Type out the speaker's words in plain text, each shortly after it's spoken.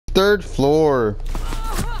Third floor.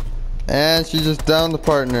 And she just downed the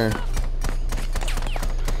partner.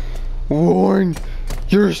 Warren,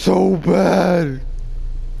 you're so bad.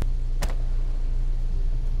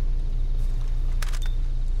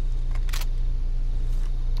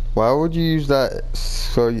 Why would you use that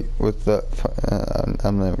with the...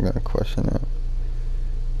 I'm not even gonna question it.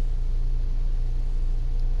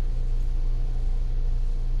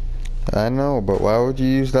 I know, but why would you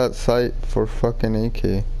use that site for fucking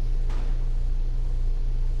AK?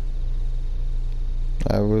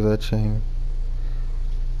 I was etching.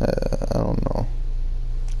 I don't know.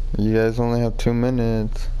 You guys only have 2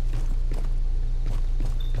 minutes.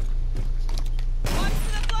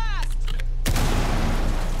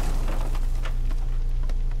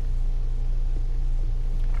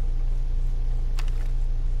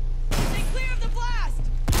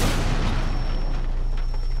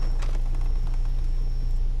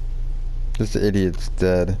 This idiot's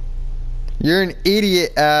dead. You're an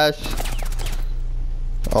idiot, Ash.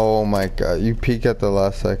 Oh my god, you peek at the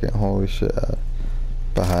last second. Holy shit.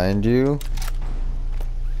 Behind you.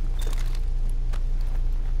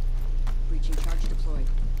 Breaching charge deployed.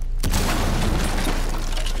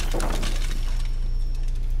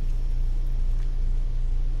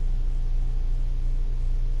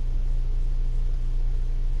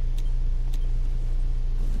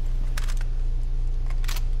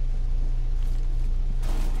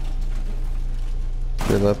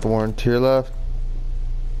 To your left, Warren. To your left.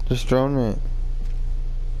 Just drone me.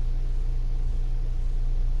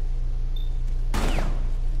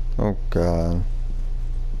 Oh god.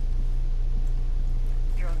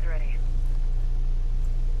 Drone's ready.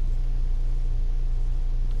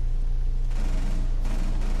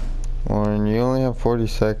 Warren, you only have 40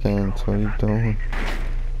 seconds. What are you doing?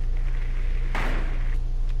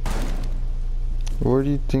 Where do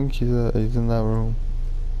you think he's at? He's in that room.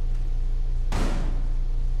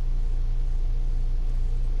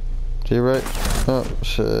 To your right. Oh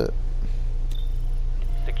shit.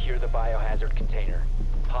 Secure the biohazard container.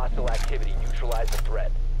 Hostile activity. Neutralize the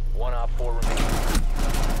threat. 1 Op 4 remaining.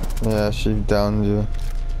 Yeah, she downed you.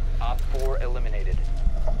 Op 4 eliminated.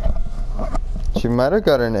 She might have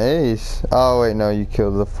got an ace. Oh wait, no, you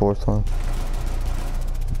killed the 4th one.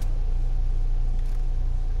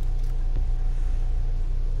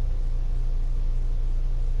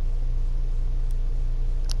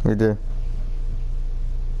 We did.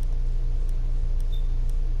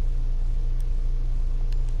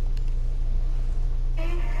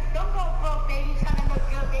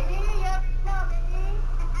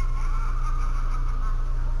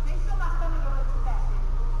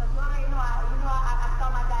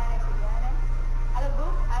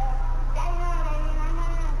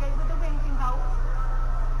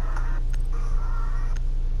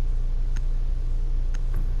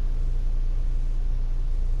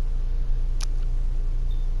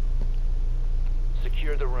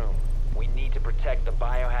 Secure the room. We need to protect the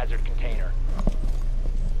biohazard container.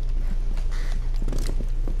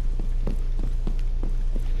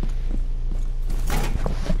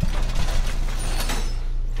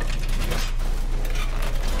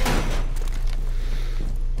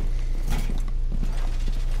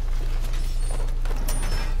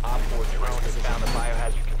 Op 4 drone has found the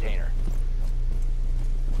biohazard container.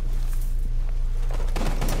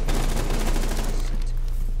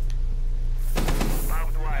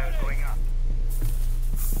 Barbed wire going up.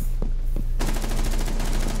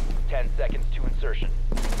 10 seconds to insertion.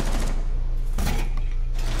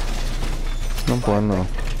 No bueno.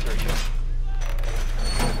 Insertion.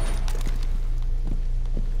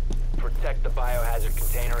 Protect the biohazard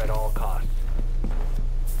container at all costs.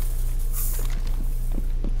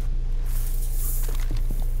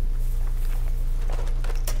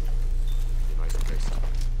 Device placed.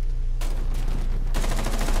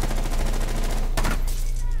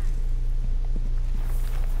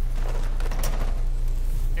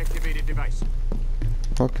 Activated device.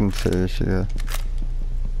 Fucking serious, yeah.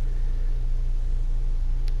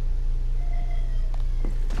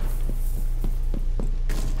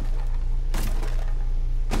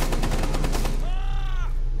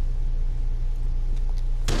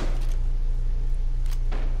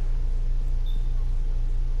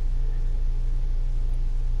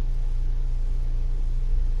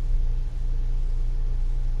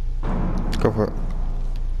 Go for it.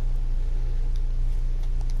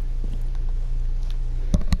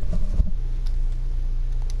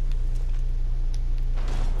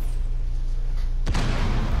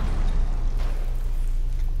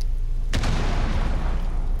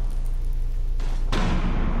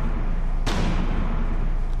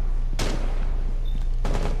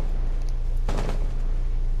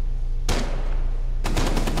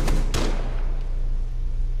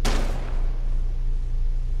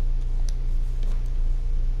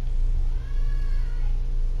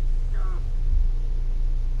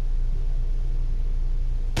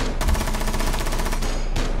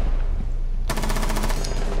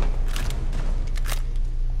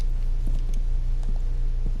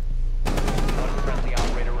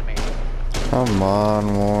 Come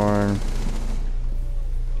on, Warren.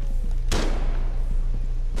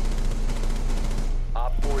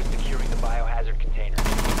 Op 4 is securing the biohazard container.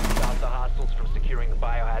 Stop the hostiles from securing the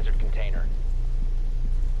biohazard container.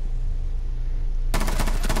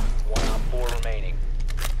 One Op 4 remaining.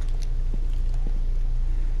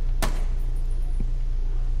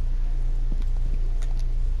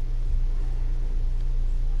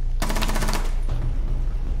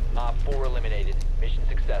 Op 4 eliminated. Mission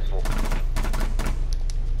successful.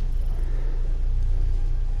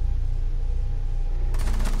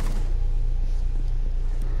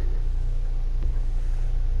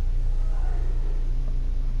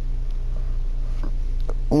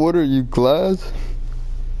 What are you, glass?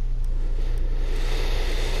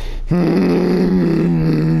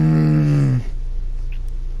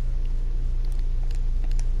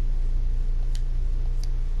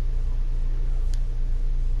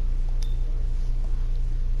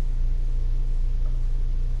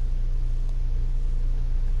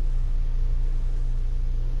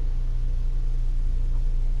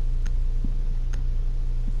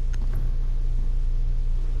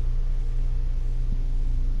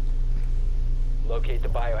 Locate the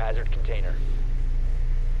biohazard container.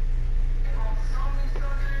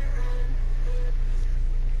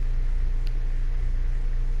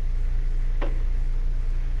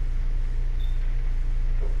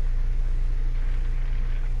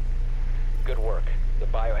 Good work. The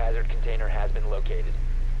biohazard container has been located.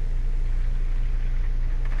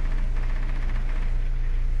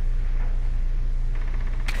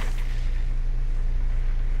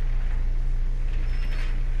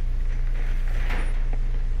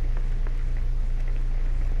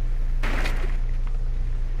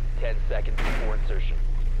 Seconds before insertion.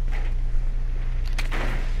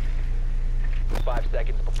 5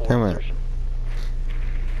 seconds before Damn it. insertion.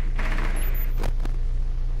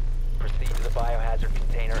 Proceed to the biohazard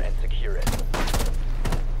container and secure it.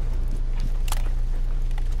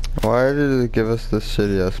 Why did it give us this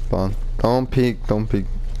shitty ass spawn? Don't peek, don't peek.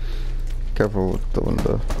 Careful with the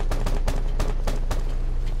window.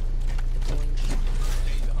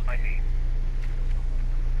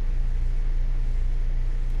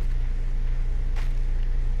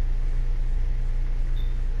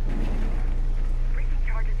 Breaking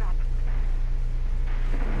charges up.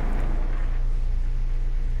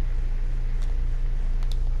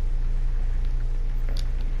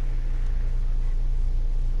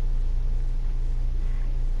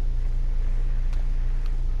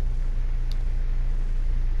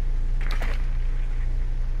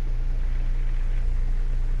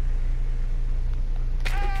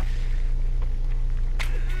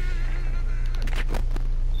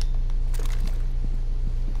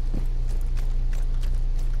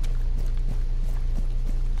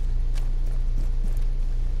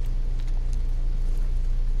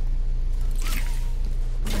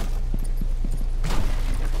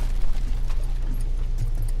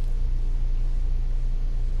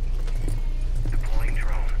 Deploying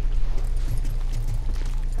drone.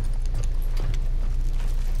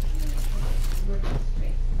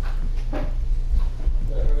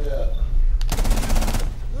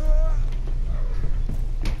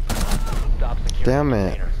 Stop securing Damn the it.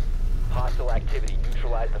 container. Hostile activity.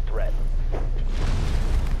 Neutralize the threat.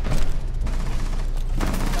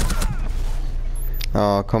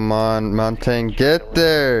 Oh, come on, Mountain, get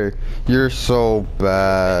there! You're so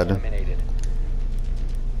bad. Eliminated.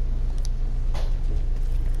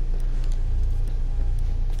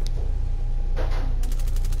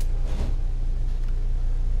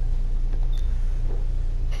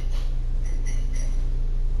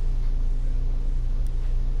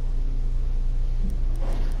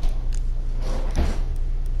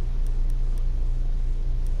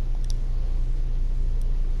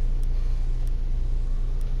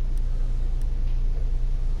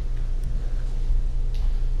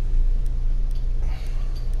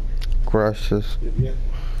 Gracious.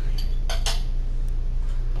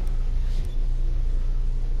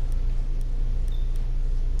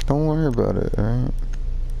 Don't worry about it, alright?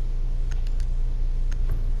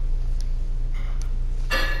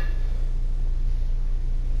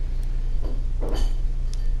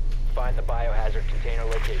 Find the biohazard container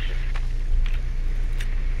location.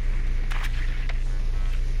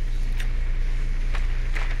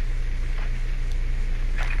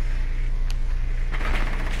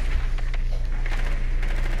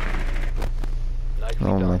 Nicely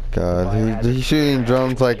Oh done. my god, Biohazard he's shooting container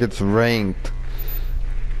drones has like been it's ranked.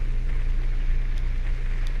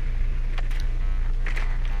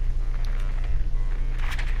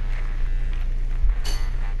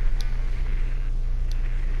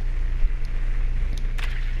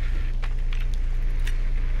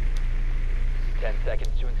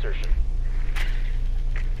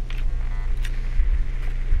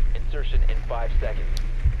 5 seconds.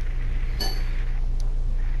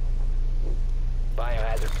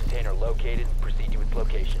 Biohazard container located. Proceed to its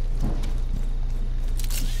location.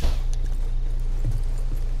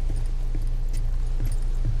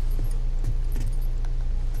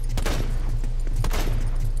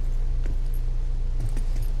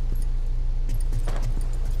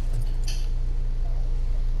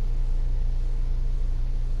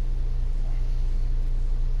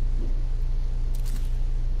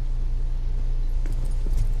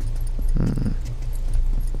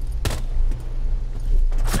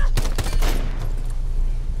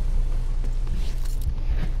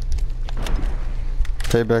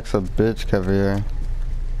 Payback's a bitch, Caviar.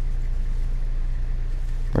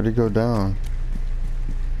 Where'd he go down?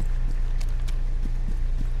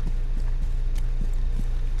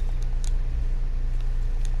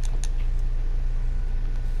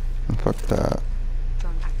 Fuck that.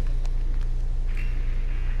 Drone activated.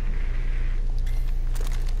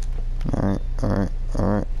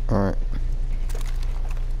 Alright.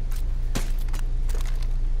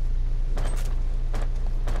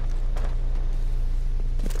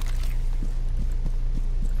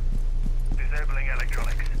 Disabling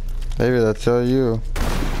electronics. Maybe that's all you.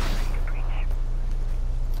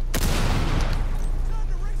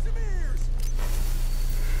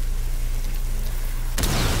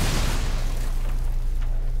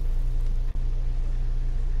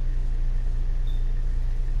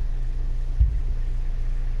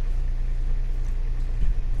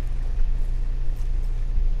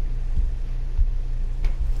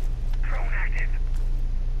 Drone active.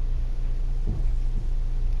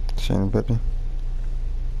 See anybody?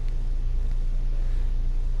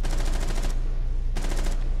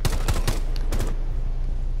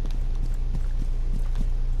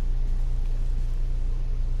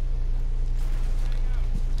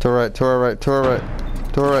 To our right, to our right, to our right,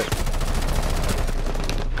 to our right.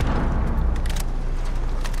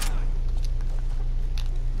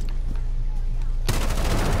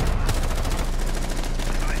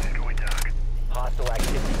 Device is going dark. Hostile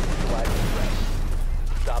activity. Neutralize the threat.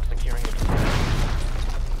 Stop securing the container.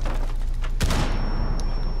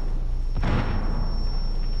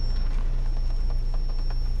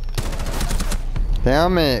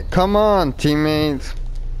 Damn it, come on, teammates.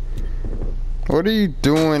 What are you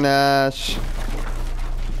doing, Ash?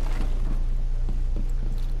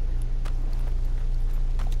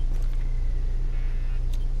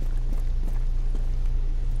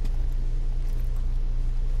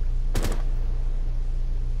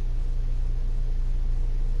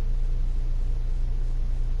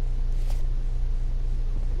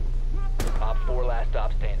 Op 4 last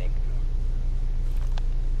stop standing.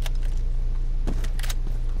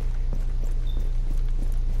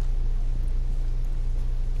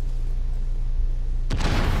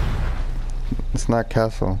 It's not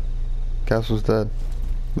Castle. Castle's dead.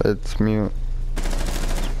 It's mute.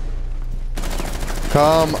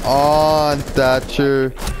 Come on,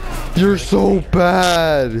 Thatcher. You're so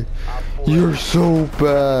bad. Op 4 You're so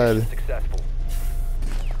bad. successful.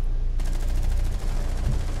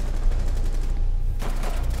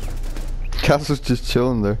 Castle's just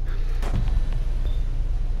chilling there.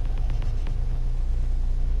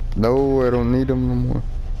 No, I don't need him no more.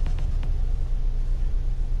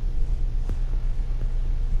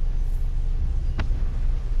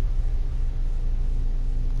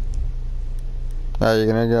 Alright, you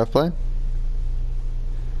gonna get offline?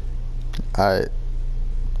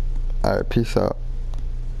 Alright, peace out.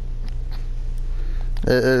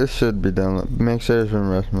 It should be done. Make sure it's in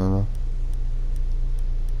rest mode though.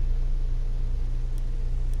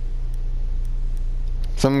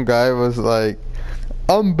 Some guy was like,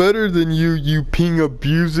 I'm better than you, you ping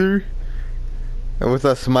abuser. And with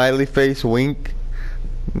a smiley face wink.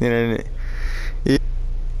 You know,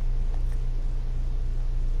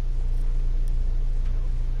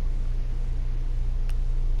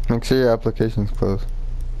 make sure your application's closed.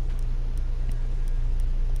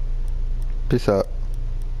 Peace out.